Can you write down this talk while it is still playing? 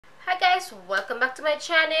Hi guys, welcome back to my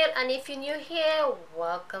channel, and if you're new here,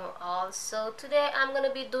 welcome also. Today I'm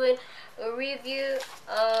gonna be doing a review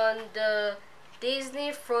on the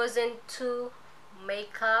Disney Frozen 2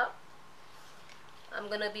 makeup. I'm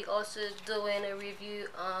gonna be also doing a review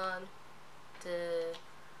on the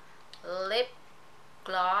lip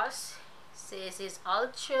gloss. Says it's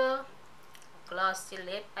ultra glossy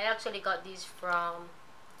lip. I actually got these from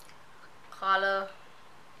Colourpop.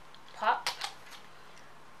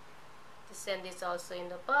 Send this also in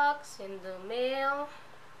the box, in the mail.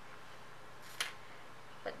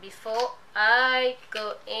 But before I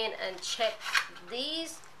go in and check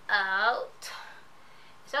these out,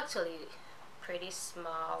 it's actually pretty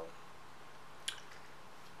small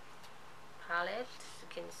palette. As you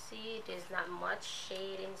can see, there's not much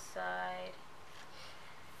shade inside.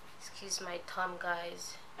 Excuse my thumb,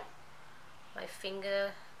 guys. My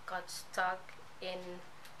finger got stuck in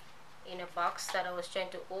a box that I was trying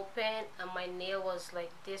to open, and my nail was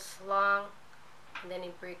like this long, and then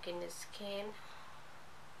it broke in the skin.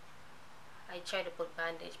 I tried to put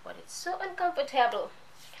bandage, but it's so uncomfortable.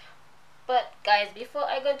 But guys, before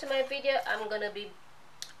I go into my video, I'm gonna be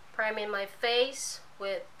priming my face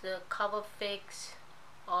with the Cover Fix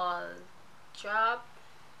All Drop.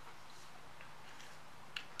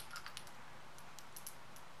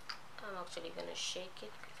 I'm actually gonna shake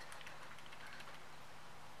it.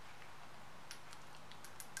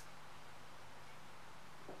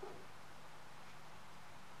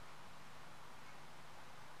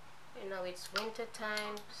 You know, it's winter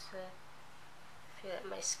time, so I feel like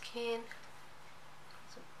my skin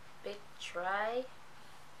is a bit dry.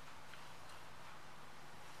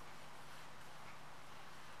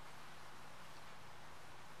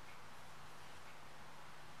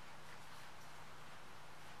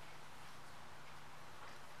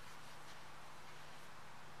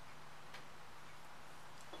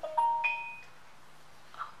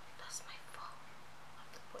 Oh, that's my fault. I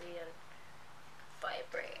have to put it on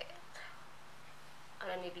vibrate. I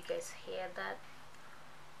don't know if you guys hear that.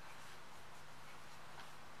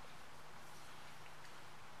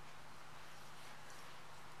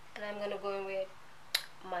 And I'm gonna go in with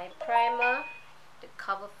my primer, the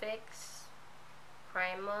Cover Fix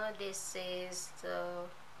primer. This is the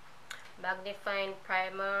magnifying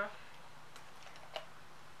primer.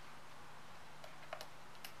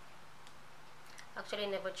 Actually, I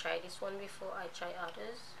never tried this one before. I try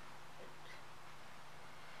others.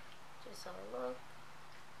 Just have a look.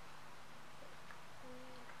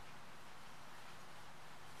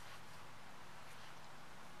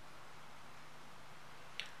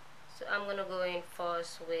 So I'm gonna go in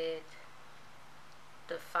first with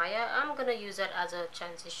the fire. I'm gonna use that as a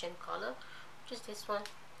transition color, which is this one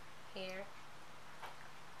here.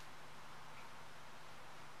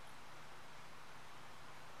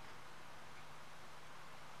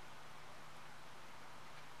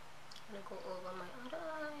 I'm gonna go over my other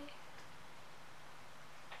eye.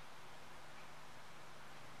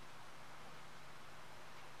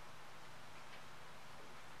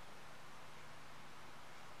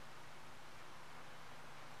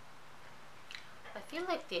 I feel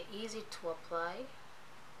like they're easy to apply.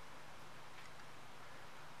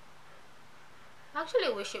 I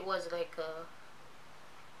actually wish it was like a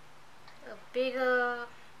bigger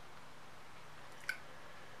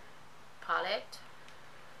palette,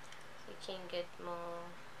 so you can get more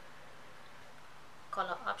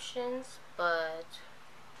color options. But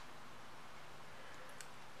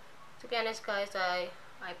to be honest, guys,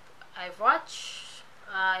 I've watched,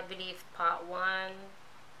 I believe, part 1,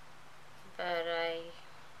 but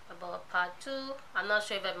about part 2, I'm not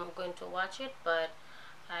sure if I'm going to watch it, but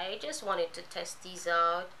I just wanted to test these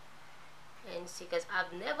out and see, because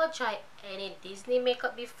I've never tried any Disney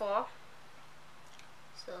makeup before,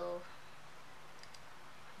 so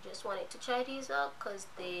I just wanted to try these out because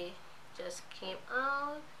they just came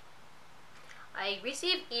out. I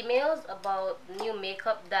received emails about new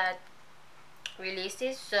makeup that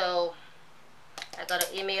releases, so I got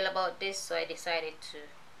an email about this, so I decided to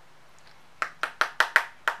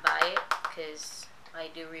buy it because I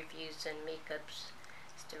do reviews on makeups.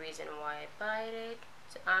 It's the reason why I buy it.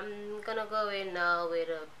 So I'm gonna go in now with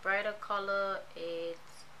a brighter color.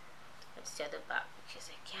 Let's see at the back because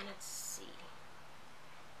I cannot see.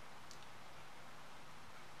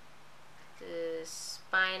 The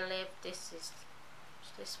spine lip, this is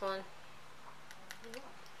this one.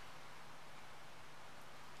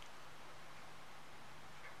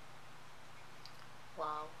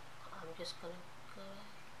 Wow, I'm just gonna go.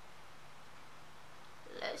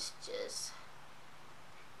 Let's just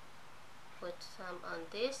put some on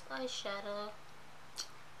this eyeshadow.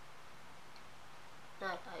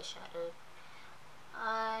 not eyeshadow,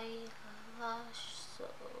 eyelash. So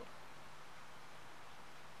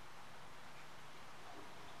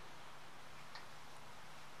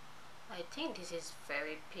I think this is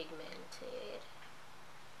very pigmented.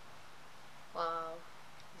 Wow,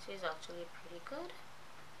 this is actually pretty good.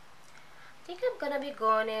 I think I'm gonna be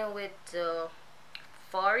going in with the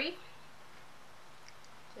Fari,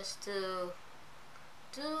 just to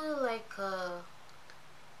do like a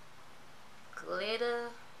glitter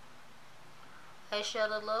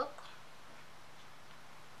eyeshadow look.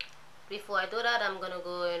 Before I do that, I'm gonna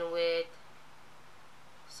go in with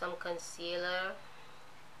some concealer,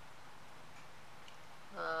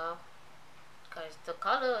 because the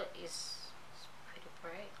color is pretty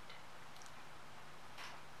bright.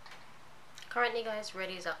 Currently guys, red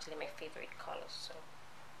is actually my favorite color, so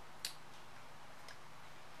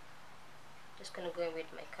just gonna go in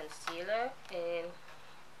with my concealer and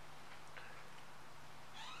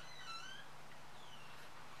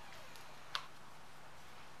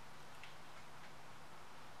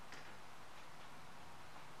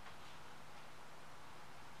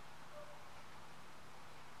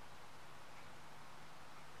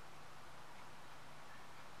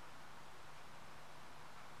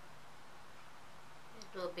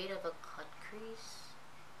do a bit of a cut crease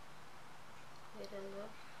with a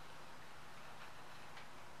look.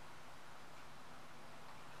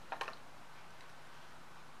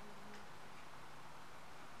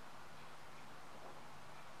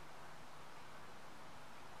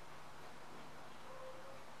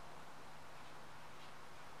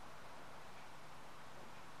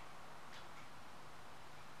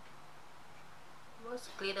 Most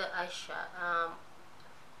glitter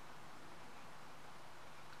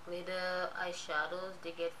eyeshadows,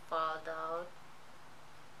 they get fouled out.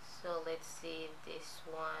 So let's see if this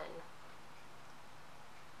one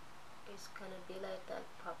is gonna be like that.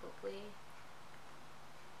 Probably.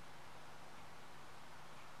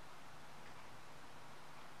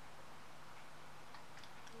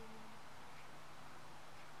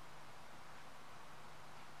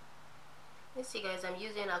 Let's see guys, I'm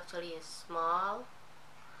using actually a small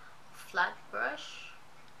flat brush,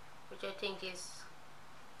 which I think is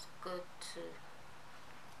good too.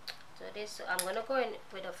 So this, I'm gonna go in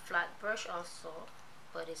with a flat brush also,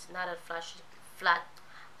 but it's not as flat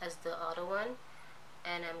as the other one,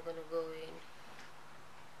 and I'm gonna go in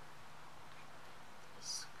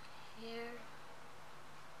this here.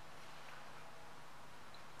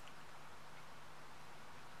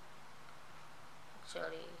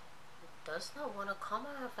 Actually, it does not want to come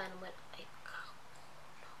off, and when I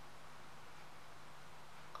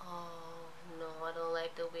oh no, I don't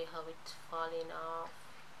like the way how it's falling off.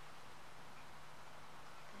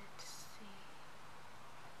 Let's see.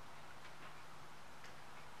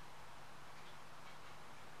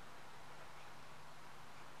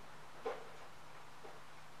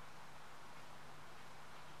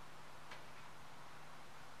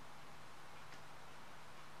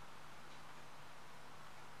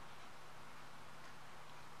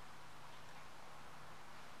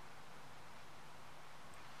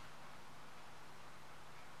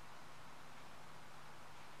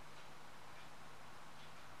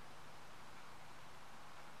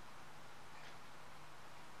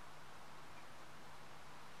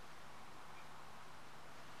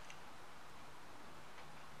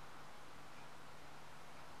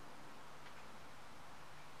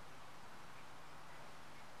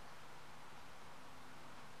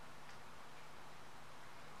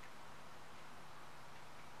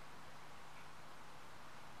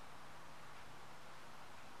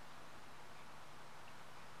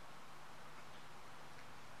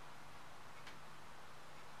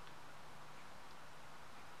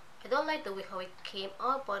 I don't like the way how it came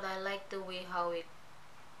up, but I like the way how it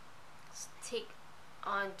stick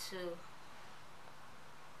onto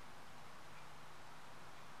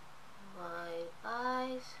my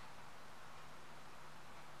eyes.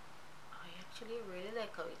 I actually really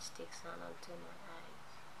like how it sticks on onto my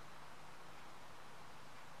eyes.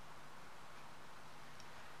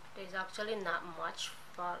 There's actually not much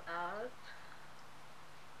fall out.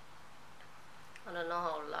 I don't know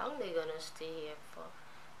how long they're gonna stay here for.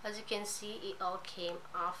 As you can see, it all came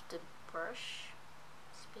off the brush.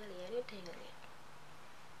 It's barely anything on it,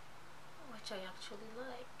 which I actually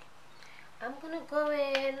like. I'm gonna go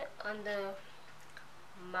in under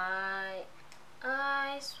my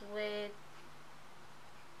eyes with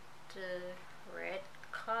the red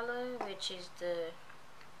color, which is the,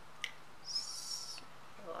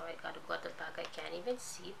 oh, I gotta go at the back, I can't even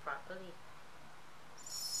see properly.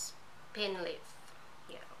 Spin leaf.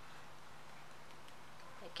 Yeah,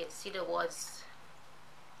 I can see the words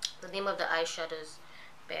the name of the eyeshadows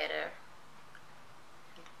better.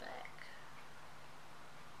 Back.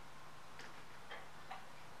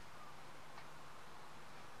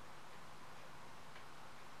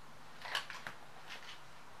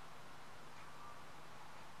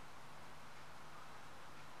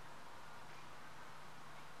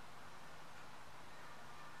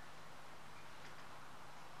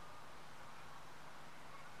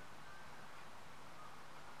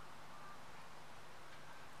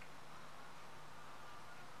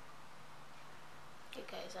 Okay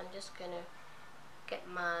guys, I'm just gonna get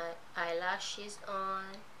my eyelashes on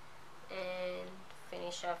and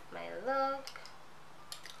finish off my look,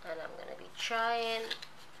 and I'm gonna be trying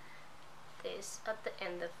this at the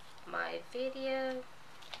end of my video.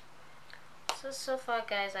 So far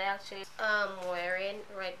guys, I actually wearing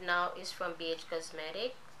right now is from BH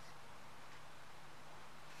Cosmetics.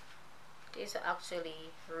 These are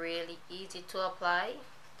actually really easy to apply,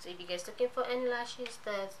 so if you guys looking for any lashes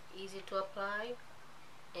that's easy to apply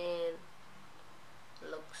and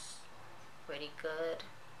looks pretty good,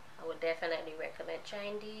 I would definitely recommend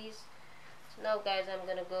trying these. So now guys, I'm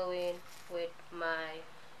gonna go in with my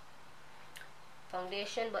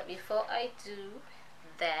foundation, but before I do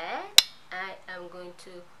that, I am going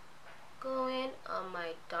to go in on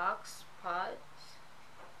my dark spots.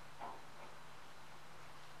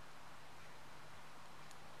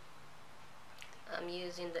 I'm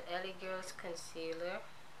using the LA Girls concealer.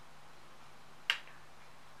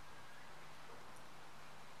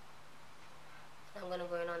 I'm gonna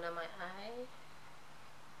go in under my eye,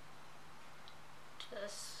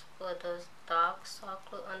 just for those dark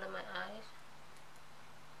circles under my eyes.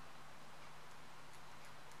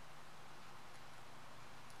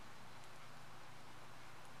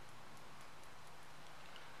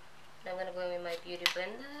 I'm gonna go in with my beauty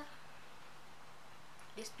blender.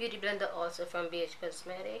 This beauty blender also from BH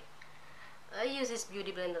Cosmetics. I use this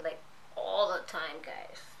beauty blender like all the time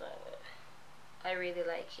guys, so I really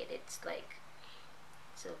like it. It's like,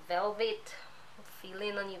 it's a velvet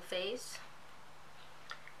feeling on your face,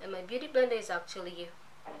 and my beauty blender is actually,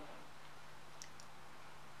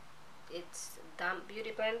 it's damp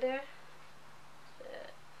beauty blender.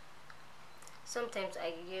 Sometimes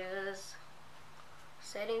I use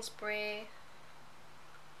setting spray.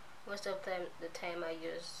 Most of the time I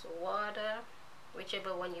use water,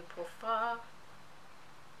 whichever one you prefer.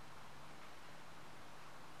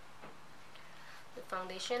 The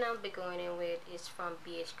foundation I'll be going in with is from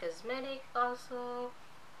BH Cosmetics also.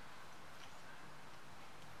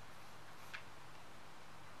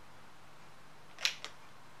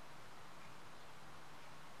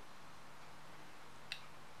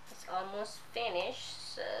 It's almost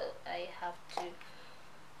finished, so I have to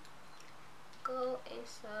go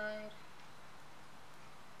inside.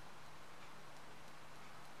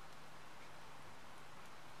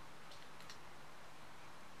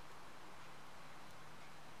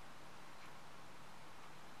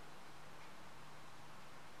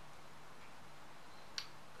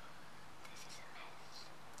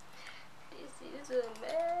 This is a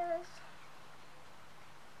mess.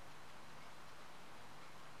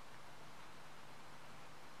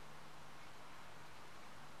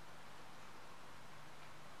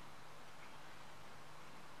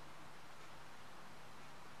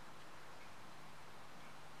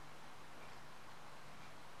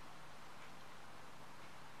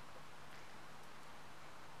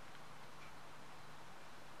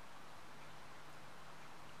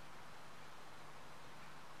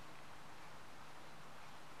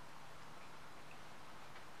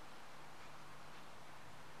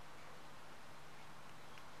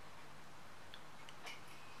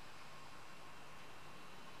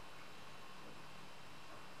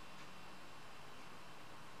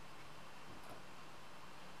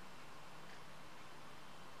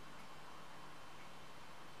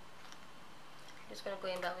 Just gonna go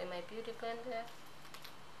in that with my beauty blender.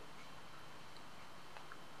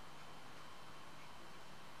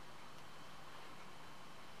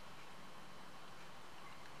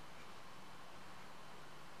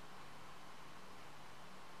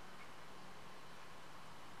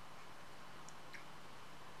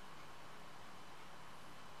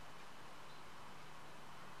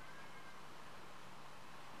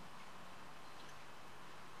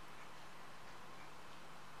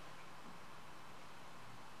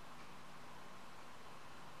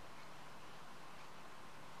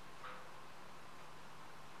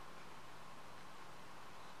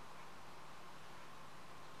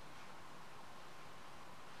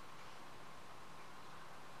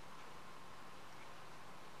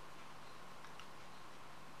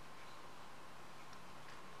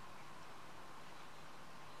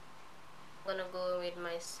 gonna go with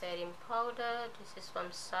my setting powder. This is from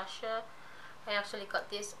Sasha. I actually got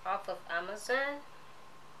this off of Amazon.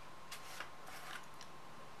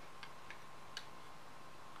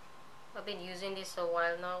 I've been using this a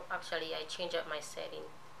while now. Actually, I changed up my setting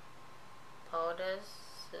powders.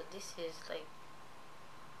 So this is like,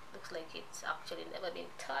 looks like it's actually never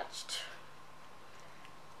been touched.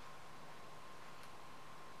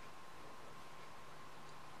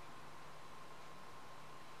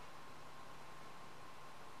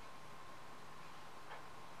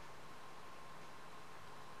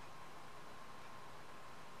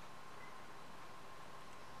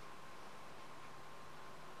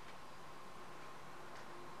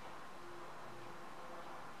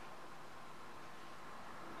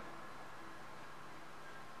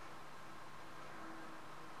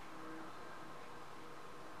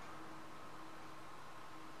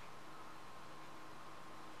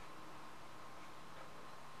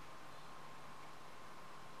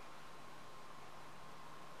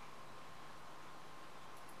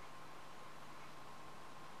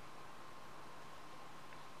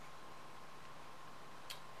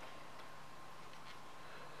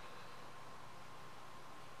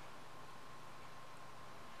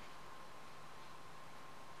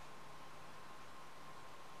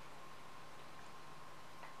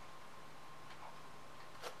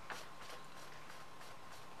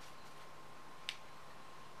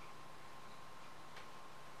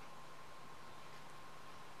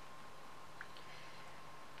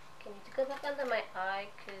 I need to go back under my eye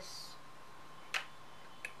because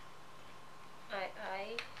my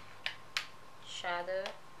eye shadow,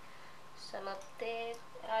 some of this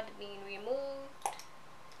had been removed,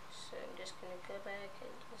 so I'm just gonna go back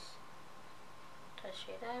and just touch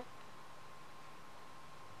it up.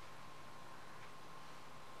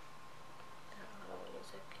 That one is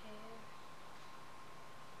okay.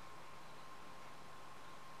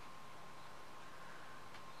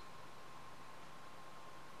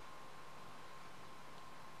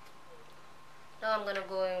 Now I'm gonna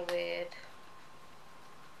go in with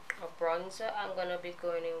a bronzer. I'm gonna be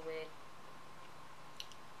going in with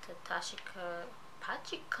the Pachika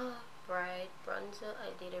Bright bronzer. I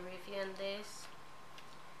did a review on this.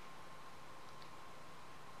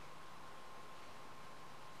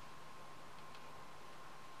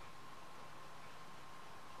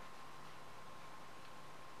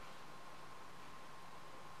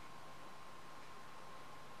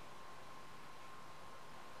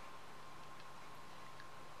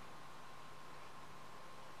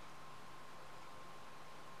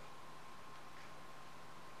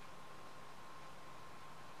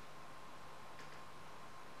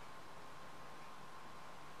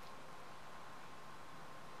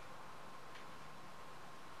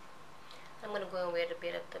 I'm gonna go in with a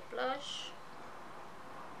bit of the blush.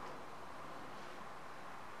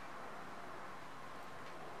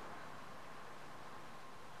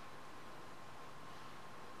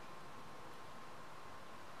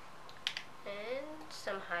 And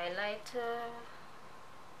some highlighter.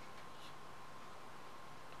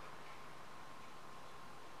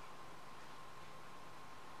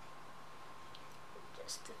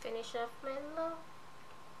 Just to finish off my look.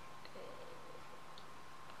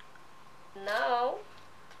 Now,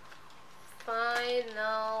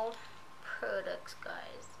 final products,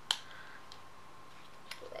 guys.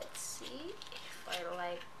 Let's see if I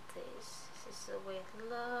like this. This is a with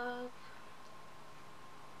love.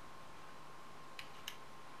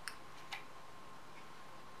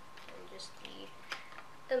 And just need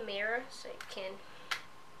a mirror so I can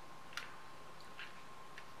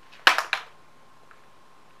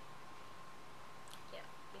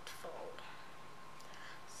it fold.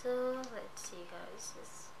 So let's see, guys.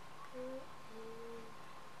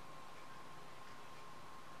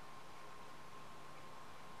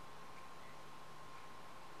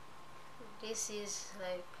 This is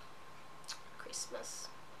like Christmas.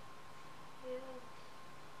 Yeah.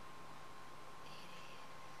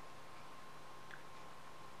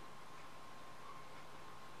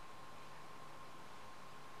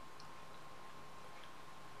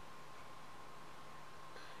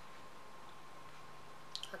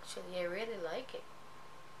 Actually, I really like it.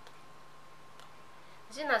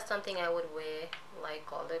 This is not something I would wear like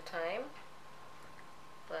all the time,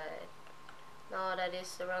 but now that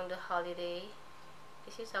it's around the holiday,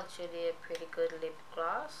 this is actually a pretty good lip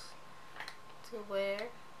gloss to wear.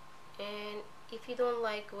 And if you don't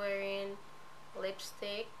like wearing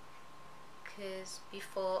lipstick, because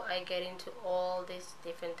before I get into all this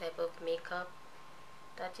different type of makeup,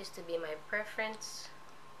 that used to be my preference.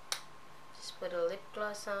 Just put a lip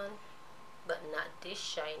gloss on, but not this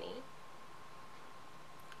shiny.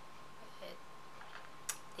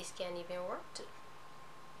 this can even work too.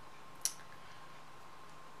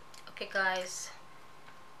 Okay guys,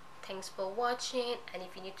 thanks for watching, and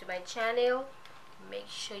if you're new to my channel, make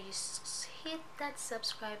sure you hit that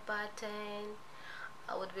subscribe button.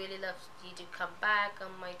 I would really love you to come back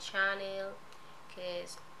on my channel,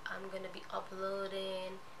 because I'm gonna be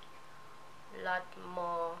uploading a lot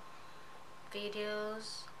more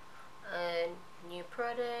videos and new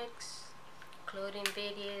products, clothing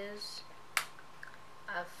videos.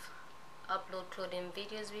 I've uploaded clothing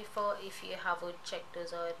videos before. If you haven't checked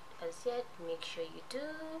those out as yet, make sure you do,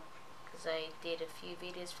 because I did a few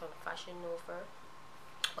videos from Fashion Nova.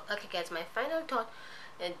 Okay guys, my final thought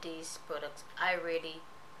in these products, I really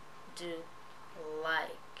do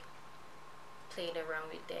like playing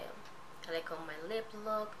around with them. I like how my lip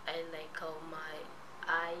look, I like how my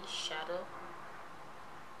eyeshadow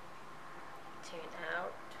turn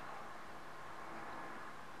out.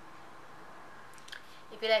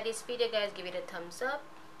 If you like this video guys, give it a thumbs up,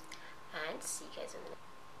 and see you guys in the next.